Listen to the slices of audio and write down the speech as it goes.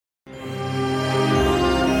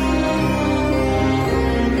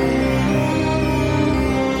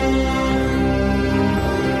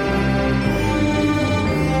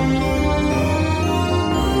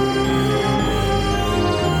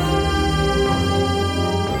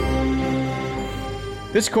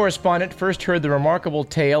This correspondent first heard the remarkable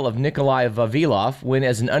tale of Nikolai Vavilov when,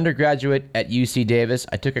 as an undergraduate at UC Davis,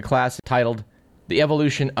 I took a class titled The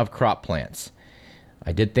Evolution of Crop Plants.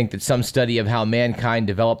 I did think that some study of how mankind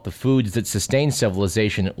developed the foods that sustain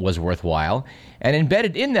civilization was worthwhile, and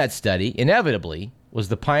embedded in that study, inevitably, was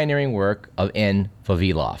the pioneering work of N.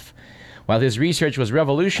 Vavilov. While his research was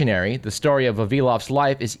revolutionary, the story of Vavilov's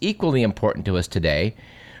life is equally important to us today,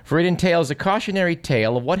 for it entails a cautionary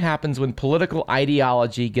tale of what happens when political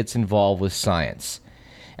ideology gets involved with science.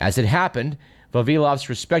 As it happened, Vavilov's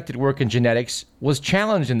respected work in genetics was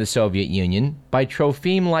challenged in the Soviet Union by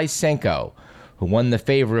Trofim Lysenko, who won the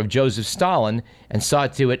favor of Joseph Stalin and saw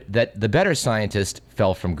to it that the better scientist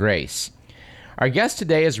fell from grace. Our guest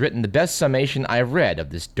today has written the best summation I've read of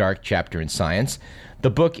this dark chapter in science. The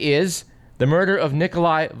book is The Murder of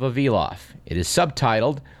Nikolai Vavilov. It is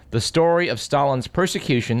subtitled The Story of Stalin's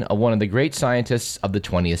Persecution of One of the Great Scientists of the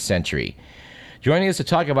 20th Century. Joining us to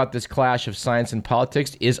talk about this clash of science and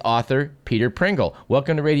politics is author Peter Pringle.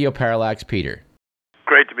 Welcome to Radio Parallax, Peter.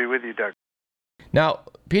 Great to be with you, Doug. Now,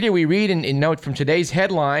 Peter, we read in note from today's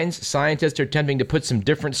headlines, scientists are attempting to put some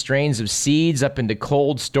different strains of seeds up into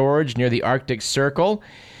cold storage near the Arctic Circle.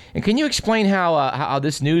 And can you explain how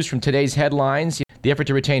this news from today's headlines, the effort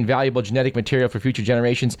to retain valuable genetic material for future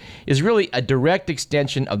generations, is really a direct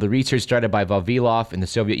extension of the research started by Vavilov in the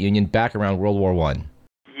Soviet Union back around World War I?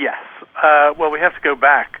 Yes. Well, we have to go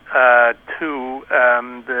back to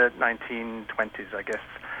the 1920s, I guess.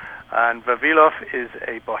 And Vavilov is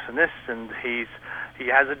a botanist, and he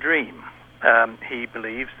has a dream. He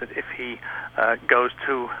believes that if he goes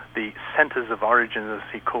to the centers of origin, as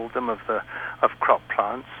he called them, of crop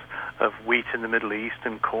plants, of wheat in the Middle East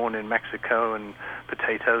and corn in Mexico and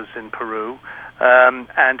potatoes in Peru,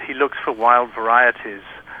 and he looks for wild varieties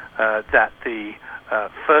that the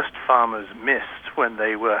first farmers missed when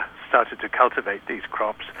they were started to cultivate these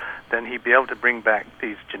crops, then he'd be able to bring back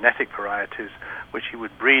these genetic varieties which he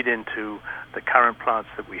would breed into the current plants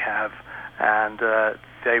that we have, and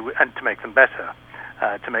to make them better,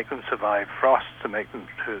 to make them survive frost, to make them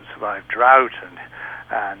to survive drought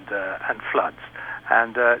and floods.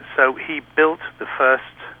 And so he built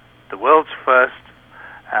the world's first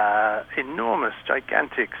enormous,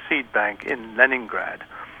 gigantic seed bank in Leningrad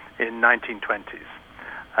in 1920s.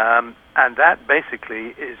 And that basically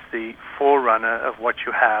is the forerunner of what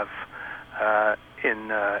you have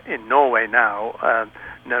in Norway now,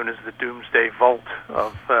 known as the Doomsday Vault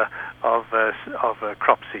of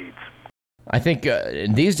crop seeds. I think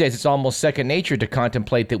these days it's almost second nature to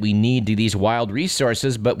contemplate that we need these wild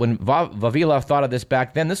resources, but when Vavilov thought of this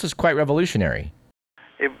back then, this was quite revolutionary.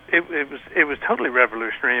 It was totally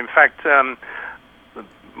revolutionary. In fact,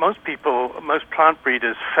 most plant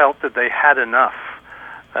breeders felt that they had enough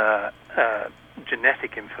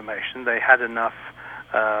genetic information, they had enough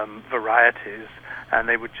varieties, and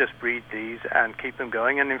they would just breed these and keep them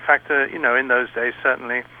going. And in fact, in those days,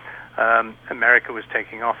 certainly America was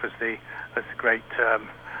taking off as the great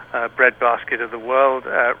breadbasket of the world.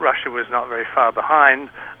 Russia was not very far behind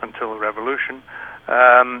until the revolution.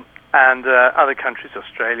 And other countries,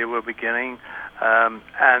 Australia, were beginning,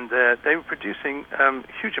 and they were producing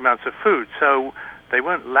huge amounts of food. So they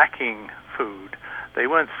weren't lacking food. They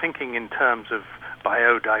weren't thinking in terms of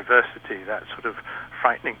biodiversity, that sort of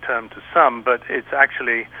frightening term to some, but it's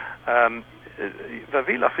actually,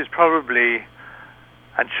 Vavilov is probably,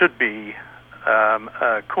 and should be,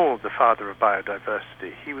 called the father of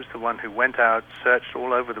biodiversity. He was the one who went out, searched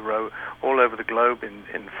all over the globe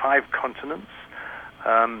in 5 continents,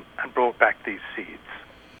 and brought back these seeds.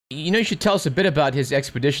 You should tell us a bit about his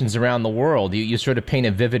expeditions around the world. You sort of paint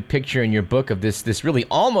a vivid picture in your book of this really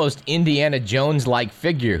almost Indiana Jones-like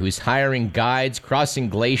figure who's hiring guides, crossing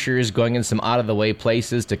glaciers, going in some out-of-the-way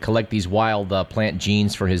places to collect these wild plant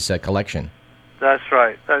genes for his collection. That's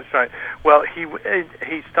right. Well,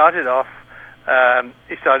 he started off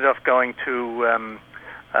going to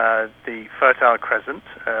the Fertile Crescent,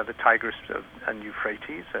 the Tigris and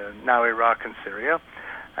Euphrates, now Iraq and Syria,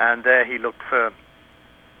 and there he looked for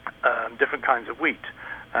different kinds of wheat.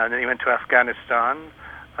 And then he went to Afghanistan,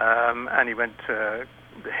 and he went to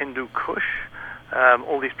the Hindu Kush,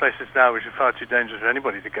 all these places now which are far too dangerous for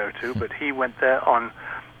anybody to go to, but he went there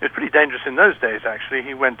it was pretty dangerous in those days, actually.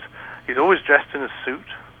 He's always dressed in a suit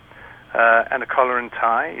and a collar and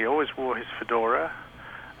tie. He always wore his fedora.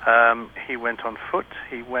 He went on foot.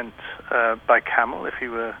 He went by camel if he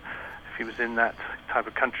was in that type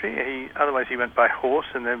of country. Otherwise he went by horse,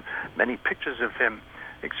 and there are many pictures of him,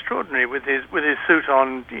 extraordinary, with his suit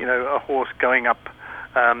on, a horse going up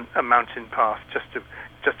a mountain path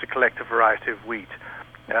just to collect a variety of wheat.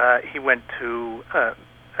 He went to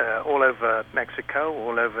all over Mexico,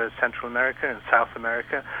 all over Central America and South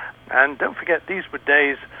America. And don't forget, these were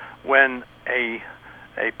days when a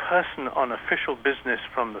person on official business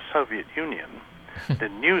from the Soviet Union, the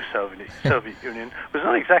new Soviet Union, was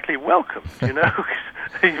not exactly welcomed, you know.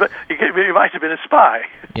 He might have been a spy.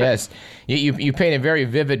 Yes. You paint a very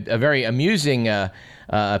vivid, a very amusing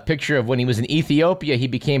picture of when he was in Ethiopia. He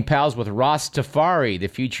became pals with Rastafari, the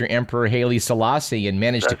future Emperor Haile Selassie, and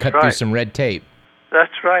managed to cut through some red tape.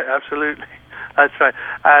 That's right, absolutely. That's right.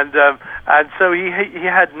 And so he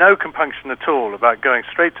had no compunction at all about going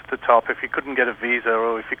straight to the top. If he couldn't get a visa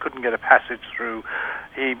or if he couldn't get a passage through,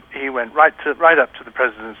 he went right up to the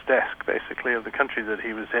president's desk, basically, of the country that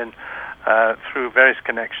he was in, through various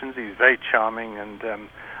connections. He's very charming and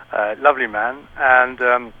lovely man, and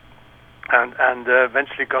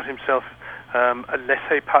eventually got himself a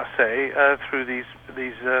laissez-passer through these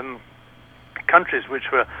countries,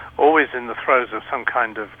 which were always in the throes of some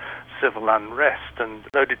kind of civil unrest and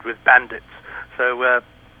loaded with bandits. So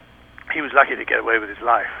he was lucky to get away with his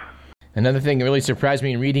life. Another thing that really surprised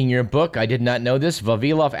me in reading your book, I did not know this,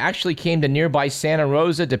 Vavilov actually came to nearby Santa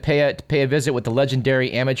Rosa to pay a visit with the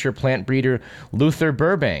legendary amateur plant breeder Luther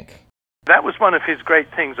Burbank. That was one of his great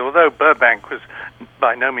things. Although Burbank was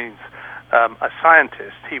by no means a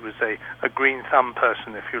scientist, he was a green thumb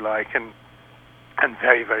person, if you like, and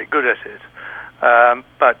very, very good at it.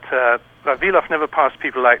 But Vavilov never passed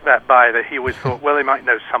people like that by. That he always thought, well, they might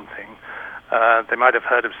know something. They might have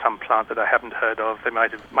heard of some plant that I haven't heard of. They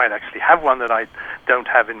might actually have one that I don't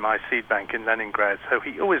have in my seed bank in Leningrad. So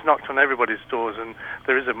he always knocked on everybody's doors, and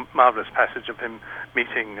there is a marvelous passage of him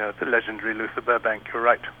meeting the legendary Luther Burbank. You're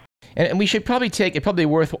right. And we should probably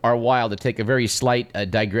worth our while to take a very slight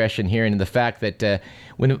digression here into the fact that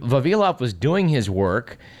when Vavilov was doing his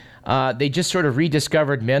work, they just sort of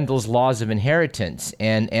rediscovered Mendel's laws of inheritance,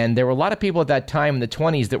 and there were a lot of people at that time in the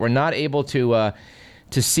 1920s that were not able to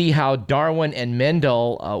see how Darwin and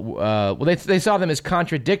Mendel, they saw them as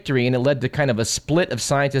contradictory, and it led to kind of a split of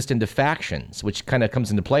scientists into factions, which kind of comes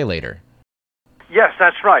into play later. Yes,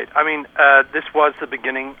 that's right. I mean, this was the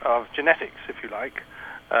beginning of genetics, if you like,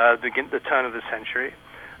 the turn of the century.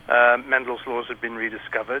 Mendel's laws had been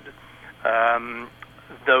rediscovered.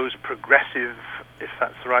 Those progressive, if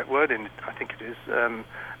that's the right word, and I think it is,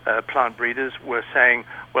 plant breeders were saying,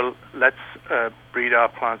 well, let's breed our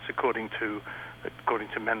plants according to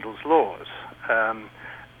Mendel's laws,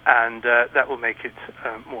 and that will make it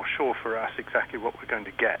more sure for us exactly what we're going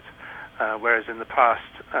to get. Whereas in the past,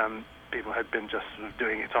 people had been just sort of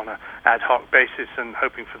doing it on an ad hoc basis and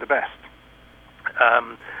hoping for the best.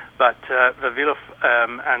 But Vavilov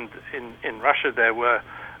and in Russia there were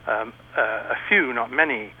a few, not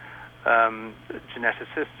many,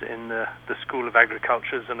 geneticists in the School of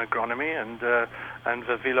Agriculture and Agronomy, and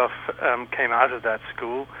Vavilov came out of that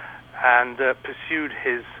school and pursued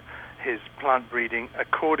his plant breeding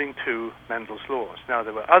according to Mendel's laws. Now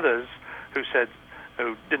there were others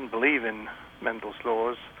who didn't believe in Mendel's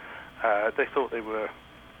laws. They thought they were,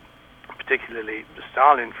 particularly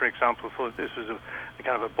Stalin, for example, thought this was a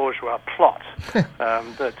kind of a bourgeois plot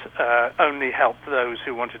that only helped those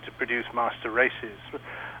who wanted to produce master races,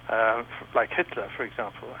 like Hitler, for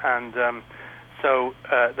example. And so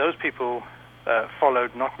those people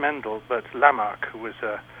followed not Mendel, but Lamarck, who was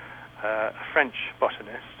a French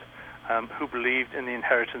botanist who believed in the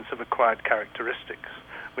inheritance of acquired characteristics,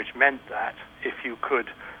 which meant that if you could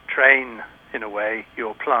train, in a way,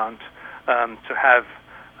 your plant to have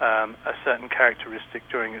a certain characteristic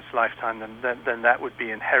during its lifetime, then that would be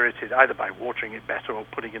inherited either by watering it better or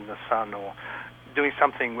putting it in the sun or doing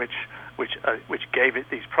something which gave it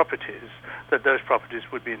these properties, that those properties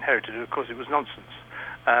would be inherited. Of course, it was nonsense.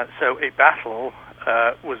 So a battle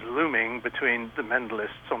was looming between the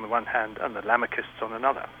Mendelists on the one hand and the Lamarckists on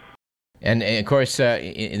another. And of course,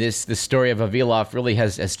 this story of Vavilov really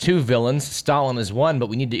has two villains. Stalin is one, but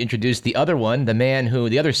we need to introduce the other one,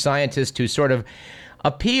 the other scientist who sort of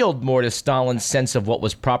appealed more to Stalin's sense of what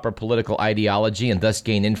was proper political ideology and thus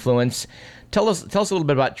gained influence. Tell us a little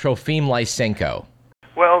bit about Trofim Lysenko.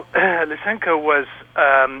 Well, Lysenko was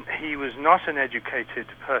not an educated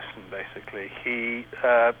person, basically. He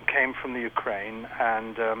came from the Ukraine,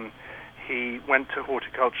 and he went to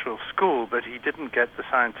horticultural school, but he didn't get the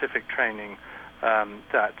scientific training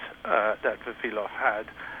that Vavilov had,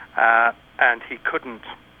 and he couldn't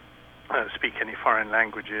speak any foreign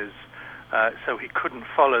languages, so he couldn't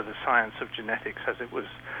follow the science of genetics as it was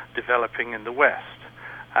developing in the West.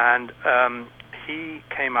 And he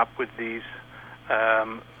came up with these,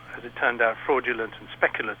 as it turned out, fraudulent and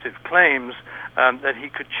speculative claims that he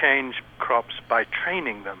could change crops by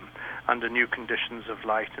training them under new conditions of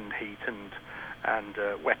light and heat and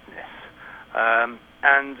wetness.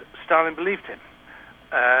 And Stalin believed him.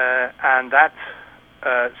 And that,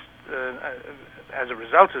 as a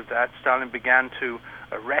result of that, Stalin began to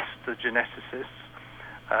arrest the geneticists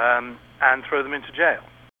and throw them into jail.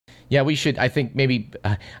 Yeah, we should, I think, maybe,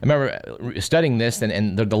 I remember studying this,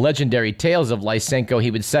 and the legendary tales of Lysenko.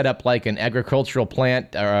 He would set up like an agricultural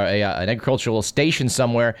plant or an agricultural station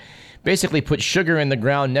somewhere, basically put sugar in the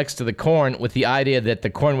ground next to the corn with the idea that the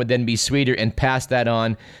corn would then be sweeter and pass that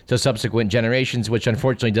on to subsequent generations, which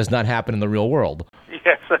unfortunately does not happen in the real world.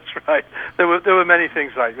 Yes, that's right. There were many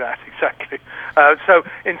things like that, exactly. So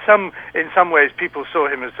in some ways, people saw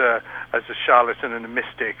him as a charlatan and a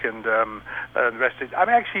mystic, and the rest. I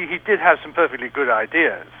mean, actually, he did have some perfectly good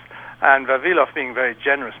ideas. And Vavilov, being a very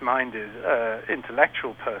generous-minded,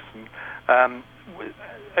 intellectual person,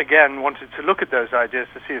 again wanted to look at those ideas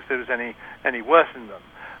to see if there was any worth in them.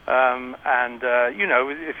 You know,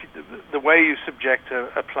 if the way you subject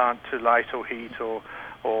a plant to light or heat or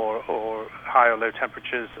high or low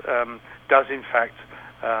temperatures does in fact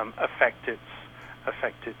affect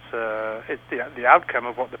the outcome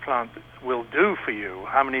of what the plant will do for you.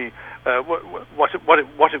 How many what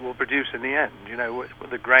it will produce in the end. You know,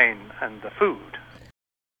 the grain and the food.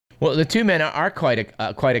 Well, the two men are quite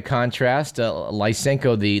a contrast.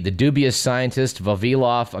 Lysenko, the dubious scientist,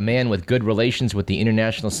 Vavilov, a man with good relations with the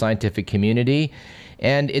international scientific community,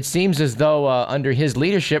 and it seems as though under his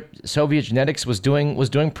leadership, Soviet genetics was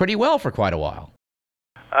doing pretty well for quite a while.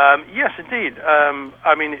 Yes, indeed.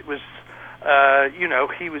 I mean, it was you know,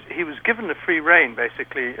 he was given the free rein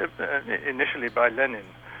basically initially by Lenin,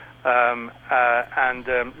 and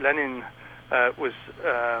Lenin was,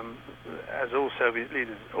 as all Soviet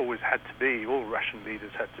leaders always had to be, all Russian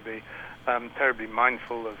leaders had to be, terribly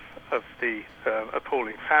mindful of the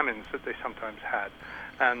appalling famines that they sometimes had.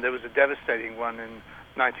 And there was a devastating one in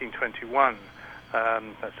 1921,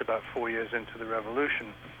 that's about 4 years into the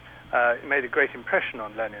revolution. It made a great impression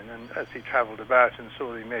on Lenin, and as he traveled about and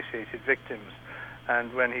saw the emaciated victims,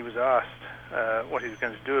 and when he was asked what he was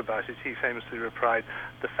going to do about it, he famously replied,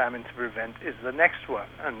 "The famine to prevent is the next one."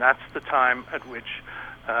 And that's the time at which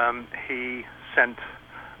he sent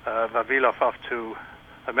Vavilov off to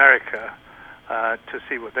America to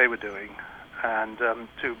see what they were doing and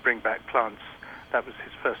to bring back plants. That was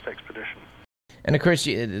his first expedition. And of course,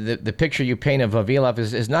 the picture you paint of Vavilov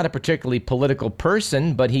is not a particularly political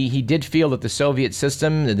person, but he did feel that the Soviet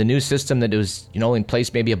system, the new system that was in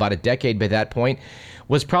place maybe about a decade by that point,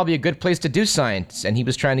 was probably a good place to do science, and he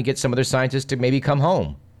was trying to get some other scientists to maybe come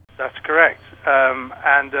home. That's correct.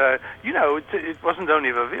 It wasn't only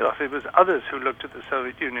Vavilov, it was others who looked at the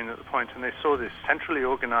Soviet Union at the point, and they saw this centrally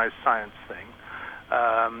organized science thing,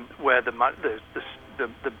 where the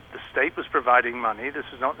state was providing money. This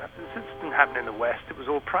didn't happen in the West. It was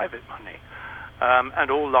all private money,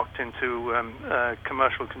 and all locked into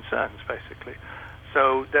commercial concerns, basically.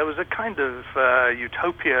 So there was a kind of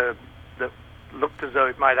utopia that looked as though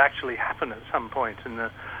it might actually happen at some point in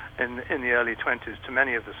the early 20s to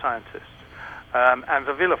many of the scientists. And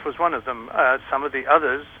Vavilov was one of them. Some of the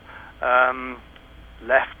others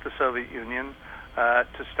left the Soviet Union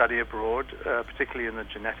to study abroad, particularly in the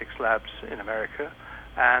genetics labs in America,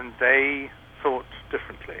 and they thought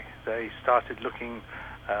differently. They started looking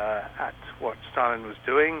at what Stalin was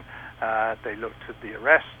doing. They looked at the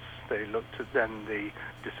arrests. They looked at then the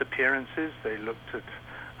disappearances. They looked at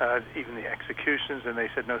even the executions, and they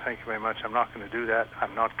said, "No, thank you very much. I'm not going to do that.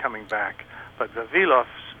 I'm not coming back." But Vavilov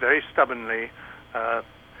very stubbornly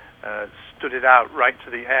stood it out right to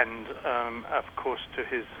the end, of course, to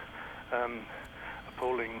his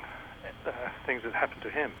appalling things that happened to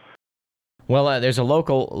him. Well, there's a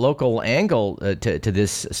local angle to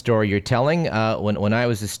this story you're telling. When I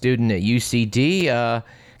was a student at UCD,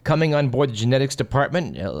 coming on board the genetics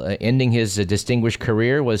department, ending his distinguished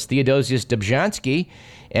career, was Theodosius Dobzhansky.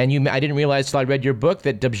 And I didn't realize till I read your book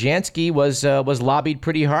that Dobzhansky was lobbied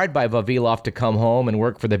pretty hard by Vavilov to come home and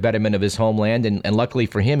work for the betterment of his homeland, and luckily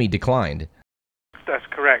for him, he declined. That's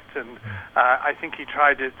correct, and I think he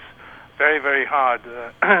tried it very, very hard.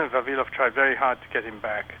 Vavilov tried very hard to get him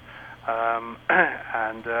back,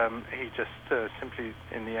 and he just simply,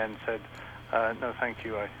 in the end, said, "No, thank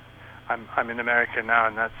you. I'm in America now,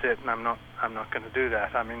 and that's it, and I'm not going to do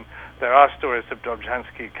that." I mean, there are stories of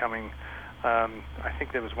Dobzhansky coming. I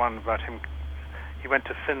think there was one about him. He went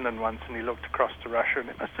to Finland once, and he looked across to Russia, and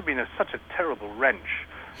it must have been such a terrible wrench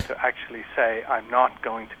to actually say, "I'm not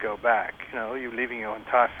going to go back." You're leaving your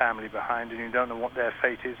entire family behind, and you don't know what their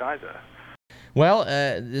fate is either. Well,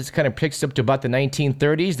 this kind of picks up to about the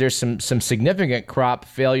 1930s. There's some significant crop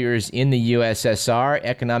failures in the USSR.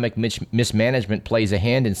 Economic mismanagement plays a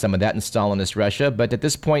hand in some of that in Stalinist Russia. But at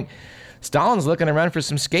this point, Stalin's looking around for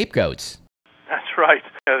some scapegoats. That's right.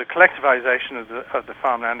 The collectivization of the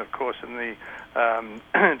farmland, of course, and the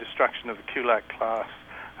destruction of the kulak class,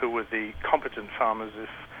 who were the competent farmers,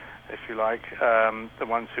 if you like, the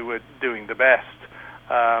ones who were doing the best.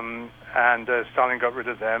 And Stalin got rid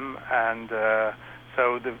of them, and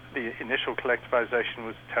so the initial collectivization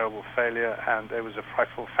was a terrible failure, and there was a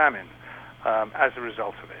frightful famine as a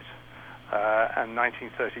result of it. And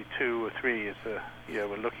 1932 or 3 is the year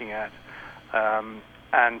we're looking at.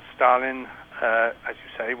 And Stalin, as you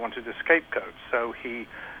say, wanted a scapegoat, so he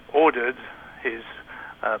ordered his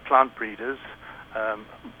plant breeders,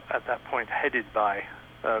 at that point headed by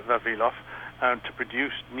Vavilov, to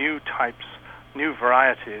produce new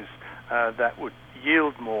varieties that would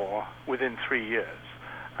yield more within 3 years.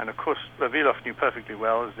 And of course, Vavilov knew perfectly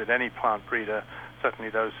well, as did any plant breeder, certainly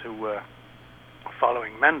those who were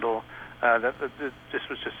following Mendel, that this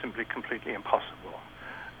was just simply completely impossible.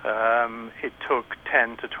 It took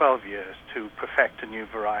 10 to 12 years to perfect a new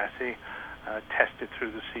variety, test it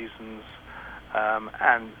through the seasons,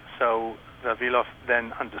 and so Vavilov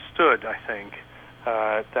then understood, I think,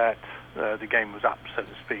 that the game was up, so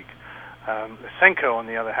to speak. Lysenko, on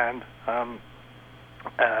the other hand,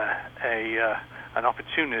 an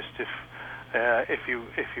opportunist, if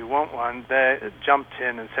you want one, there jumped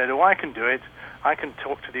in and said, "Oh, I can do it. I can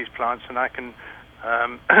talk to these plants, and I can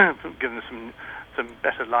give them some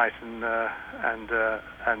better light and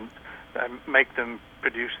make them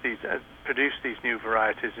produce these new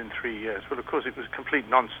varieties in 3 years." Well, of course, it was complete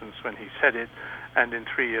nonsense when he said it, and in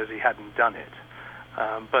 3 years he hadn't done it.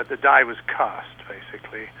 But the die was cast,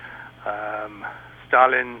 basically.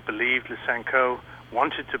 Stalin believed Lysenko,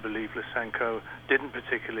 wanted to believe Lysenko, didn't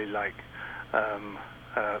particularly like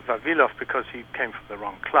Vavilov because he came from the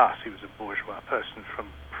wrong class. He was a bourgeois person from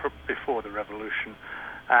before the revolution,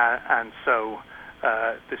 and so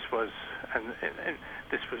this was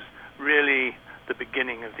really the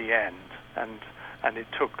beginning of the end. And it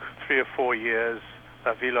took 3 or 4 years.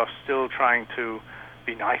 Vavilov still trying to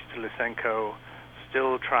be nice to Lysenko,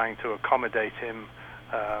 still trying to accommodate him.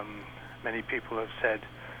 Many people have said,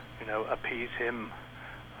 appease him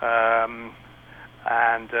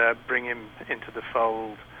and bring him into the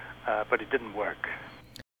fold, but it didn't work.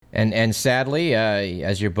 And sadly,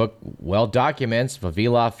 as your book well documents,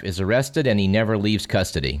 Vavilov is arrested and he never leaves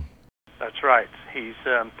custody. That's right. He's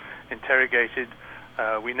interrogated.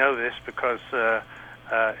 We know this because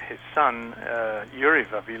his son, Yuri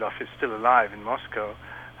Vavilov, is still alive in Moscow.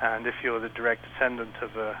 And if you're the direct descendant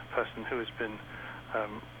of a person who has been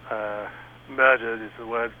murdered, is the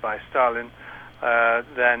word, by Stalin,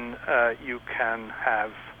 then you can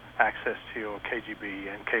have access to your KGB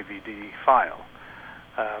and KVD file.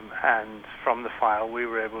 And from the file, we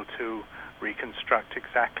were able to reconstruct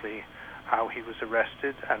exactly how he was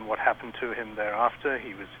arrested and what happened to him thereafter.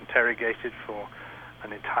 He was interrogated for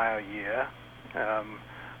an entire year,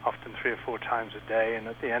 often 3 or 4 times a day, and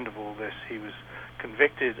at the end of all this, he was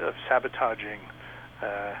convicted of sabotaging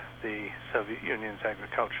the Soviet Union's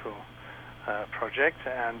agricultural project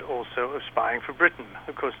and also of spying for Britain.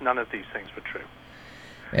 Of course, none of these things were true.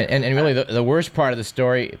 And really, the worst part of the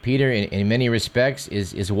story, Peter, in many respects,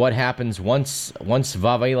 is what happens once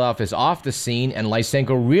Vavilov is off the scene and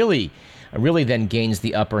Lysenko really then gains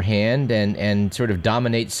the upper hand and sort of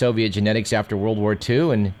dominates Soviet genetics after World War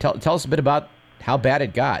II. And tell us a bit about how bad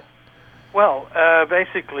it got. Well,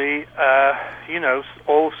 basically,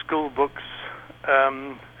 all school books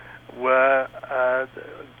were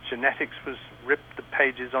genetics was ripped. The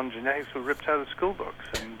pages on genetics were ripped out of school books,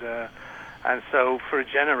 and so for a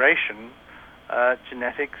generation,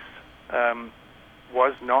 genetics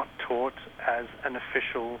was not taught as an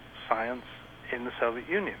official science in the Soviet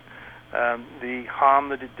Union. The harm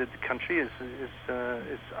that it did the country is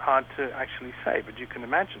hard to actually say, but you can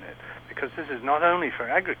imagine it, because this is not only for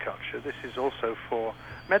agriculture, this is also for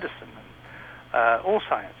medicine and all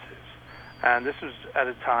sciences. And this was at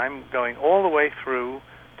a time going all the way through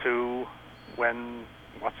to when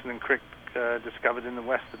Watson and Crick discovered in the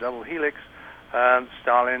West the double helix.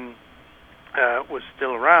 Stalin was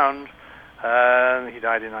still around. He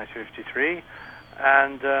died in 1953,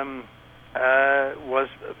 and was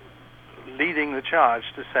leading the charge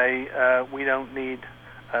to say we don't need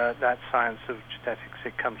that science of genetics.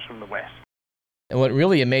 It comes from the West. And what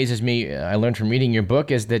really amazes me, I learned from reading your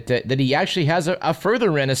book, is that he actually has a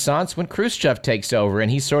further renaissance when Khrushchev takes over,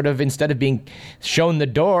 and he's sort of, instead of being shown the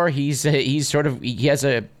door, he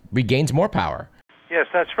regains more power. Yes,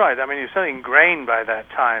 that's right. I mean, he was so ingrained by that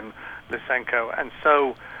time, Lysenko, and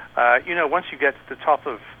so once you get to the top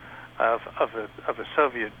of a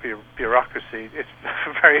Soviet bureaucracy, it's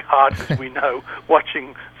very hard, as we know,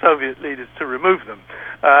 watching Soviet leaders to remove them.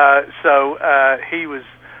 So he was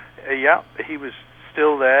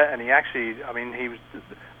still there, and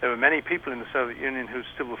there were many people in the Soviet Union who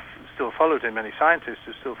still followed him, many scientists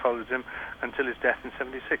who still followed him until his death in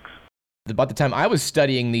 '76. About the time I was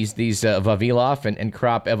studying these Vavilov and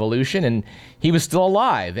crop evolution, and he was still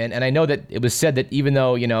alive. And I know that it was said that even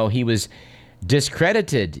though, he was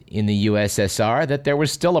discredited in the USSR, that there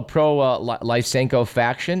was still a pro-Lysenko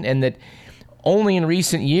faction, and that only in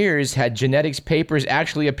recent years had genetics papers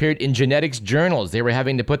actually appeared in genetics journals. They were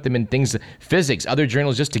having to put them in things, physics, other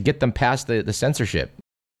journals, just to get them past the censorship.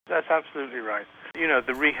 That's absolutely right.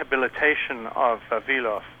 The rehabilitation of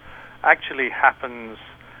Vavilov actually happens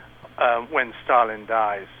when Stalin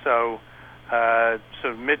dies. So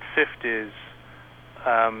mid-50s,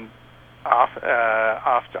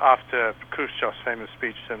 after Khrushchev's famous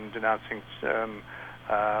speech denouncing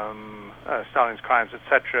Stalin's crimes,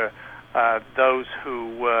 etc., those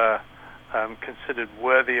who were considered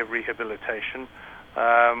worthy of rehabilitation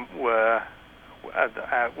were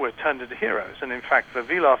turned into heroes. And in fact,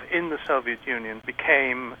 Vavilov in the Soviet Union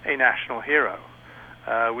became a national hero.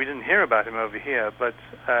 We didn't hear about him over here, but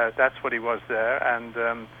that's what he was there,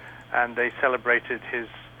 and they celebrated his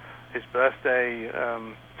birthday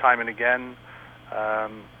time and again,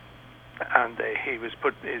 and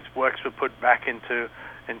his works were put back into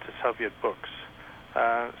Soviet books.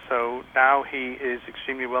 So now he is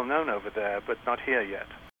extremely well known over there, but not here yet.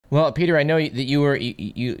 Well, Peter, I know that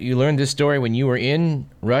you learned this story when you were in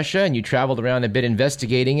Russia and you traveled around a bit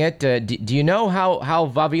investigating it. Do you know how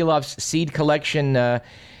Vavilov's seed collection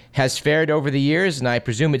has fared over the years? And I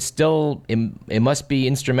presume it must be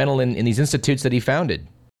instrumental in these institutes that he founded.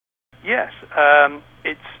 Yes,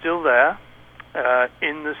 it's still there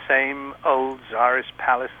in the same old Tsarist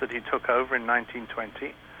palace that he took over in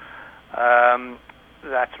 1920.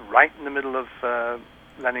 That's right in the middle of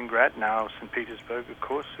Leningrad, now St. Petersburg, of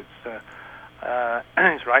course. It's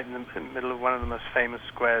right in the middle of one of the most famous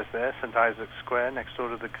squares there, St. Isaac's Square, next door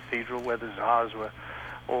to the cathedral where the Tsars were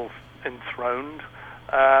all enthroned.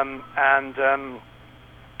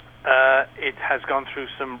 It has gone through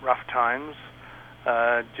some rough times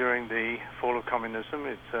during the fall of communism.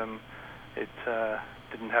 It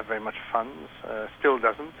didn't have very much funds, still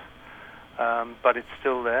doesn't, but it's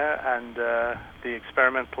still there, and the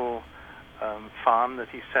experimental farm that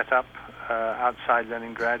he set up outside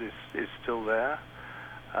Leningrad is still there,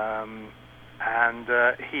 and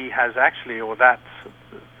he has actually,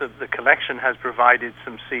 the collection has provided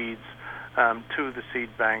some seeds to the seed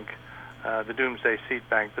bank, the Doomsday Seed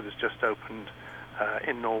Bank that has just opened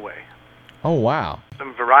in Norway. Oh, wow!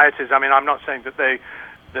 Some varieties. I mean, I'm not saying that they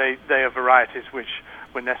are varieties which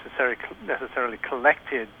were necessarily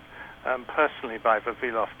collected personally by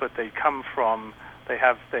Vavilov, but they come from. They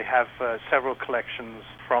have several collections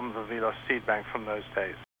from Vavilov's seed bank from those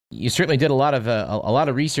days. You certainly did a lot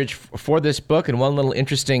of research for this book, and one little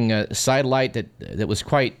interesting sidelight that was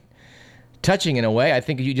quite touching in a way. I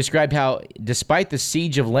think you described how, despite the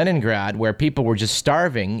siege of Leningrad, where people were just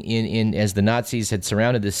starving in as the Nazis had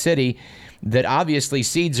surrounded the city, that obviously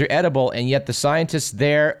seeds are edible, and yet the scientists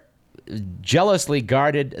there jealously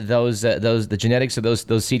guarded the genetics of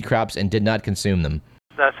those seed crops and did not consume them.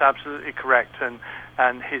 That's absolutely correct,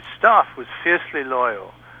 and his staff was fiercely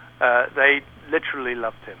loyal. They literally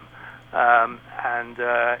loved him, and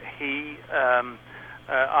he,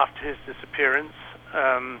 after his disappearance,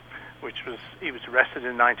 he was arrested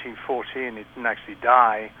in 1940, and he didn't actually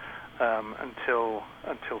die until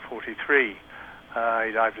 43.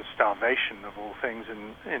 He died of starvation, of all things,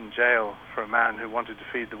 in jail for a man who wanted to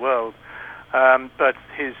feed the world. But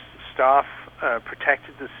his staff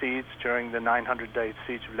protected the seeds during the 900-day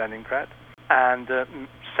siege of Leningrad, and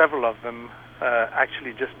several of them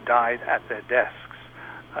actually just died at their desks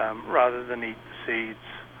rather than eat the seeds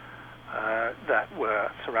that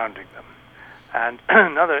were surrounding them. And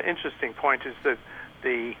another interesting point is that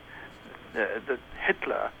that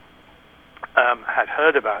Hitler had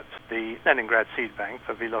heard about the Leningrad seed bank,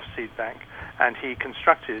 Vavilov's seed bank, and he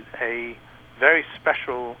constructed a very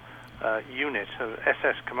special unit, an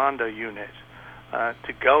SS commando unit,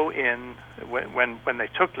 to go in when they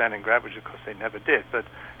took Leningrad, which of course they never did. But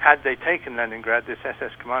had they taken Leningrad, this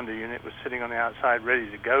SS commando unit was sitting on the outside, ready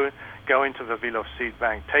to go into Vavilov's seed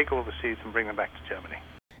bank, take all the seeds, and bring them back to Germany.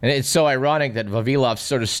 And it's so ironic that Vavilov's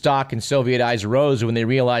sort of stock in Soviet eyes rose when they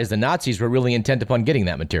realized the Nazis were really intent upon getting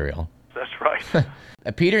that material. That's right. right.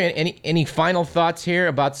 Peter, any final thoughts here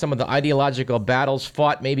about some of the ideological battles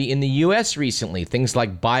fought maybe in the U.S. recently? Things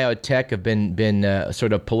like biotech have been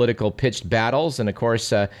sort of political pitched battles, and of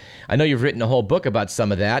course, I know you've written a whole book about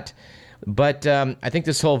some of that. But I think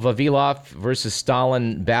this whole Vavilov versus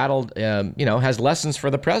Stalin battle, has lessons for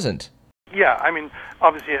the present. Yeah, I mean,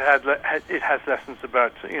 obviously it has lessons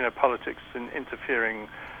about politics and interfering.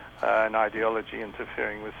 And ideology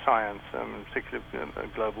interfering with science, particularly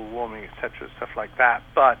global warming, etc., stuff like that.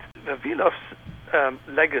 But Vavilov's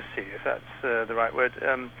legacy, if that's the right word,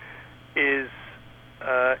 is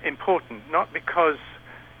important, not because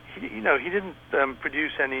he didn't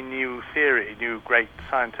produce any new great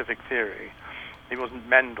scientific theory. He wasn't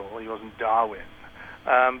Mendel, he wasn't Darwin.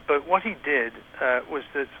 But what he did was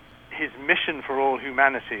that his mission for all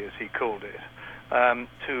humanity, as he called it,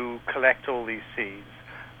 to collect all these seeds,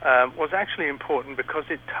 was actually important because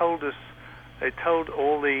it told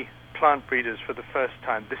all the plant breeders for the first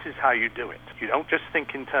time, this is how you do it. You don't just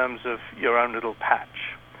think in terms of your own little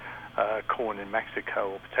patch, corn in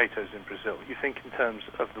Mexico or potatoes in Brazil. You think in terms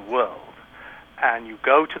of the world, and you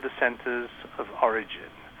go to the centers of origin,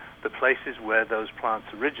 the places where those plants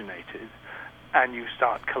originated, and you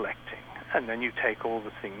start collecting. And then you take all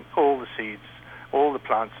the seeds, all the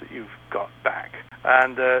plants that you've got back.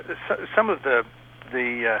 And some of the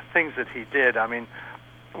things that he did, I mean,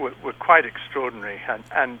 were quite extraordinary.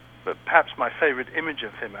 And perhaps my favorite image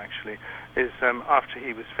of him, actually, is after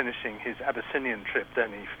he was finishing his Abyssinian trip,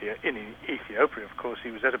 then in Ethiopia, of course,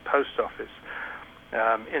 he was at a post office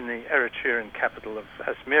in the Eritrean capital of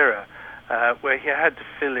Asmara, where he had to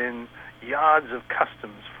fill in yards of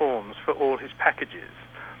customs forms for all his packages.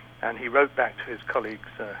 And he wrote back to his colleagues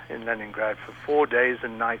in Leningrad, for 4 days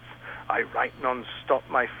and nights, I write non-stop,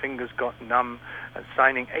 my fingers got numb, and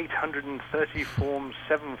signing 830 forms,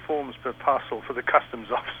 7 forms per parcel for the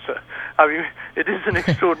customs officer. I mean, it is an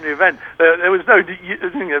extraordinary event. There was no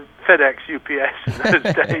FedEx, UPS in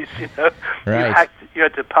those days, Right. You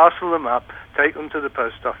had to parcel them up, take them to the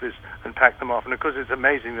post office, and pack them off. And of course, it's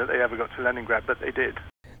amazing that they ever got to Leningrad, but they did.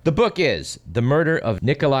 The book is The Murder of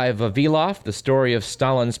Nikolai Vavilov, the story of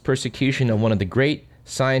Stalin's persecution of one of the great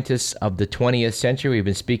scientists of the 20th century. We've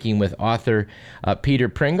been speaking with author Peter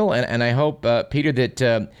Pringle, and I hope, Peter,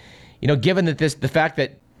 that, given that the fact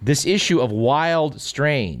that this issue of wild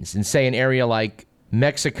strains in, say, an area like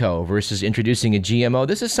Mexico versus introducing a GMO,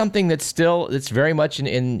 this is something that's very much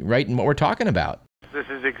in what we're talking about. This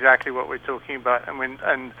is exactly what we're talking about, and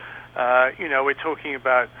we're talking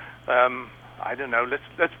about. I don't know.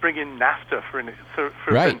 Let's bring in NAFTA for a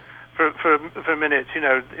minute.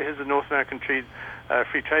 Here's a North American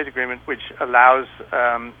free trade agreement which allows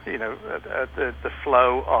the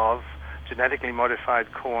flow of genetically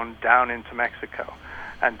modified corn down into Mexico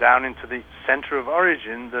and down into the center of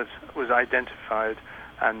origin that was identified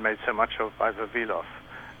and made so much of by Vavilov.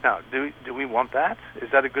 Now, do we want that?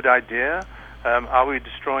 Is that a good idea? Are we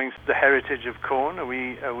destroying the heritage of corn? Are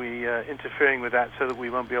we interfering with that so that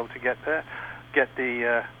we won't be able to get there? Get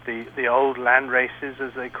the old land races,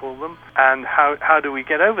 as they call them, and how do we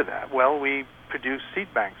get over that? Well, we produce seed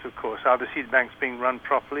banks, of course. Are the seed banks being run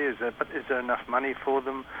properly? Is there enough money for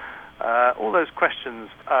them? All those questions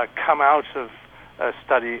come out of a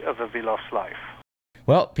study of Vavilov's life.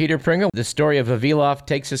 Well, Peter Pringle, the story of Vavilov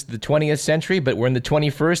takes us to the 20th century, but we're in the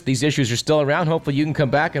 21st. These issues are still around. Hopefully, you can come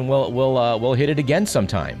back and we'll hit it again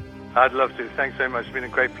sometime. I'd love to. Thanks very much. It's been a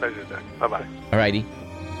great pleasure, Doug. Bye-bye. All righty.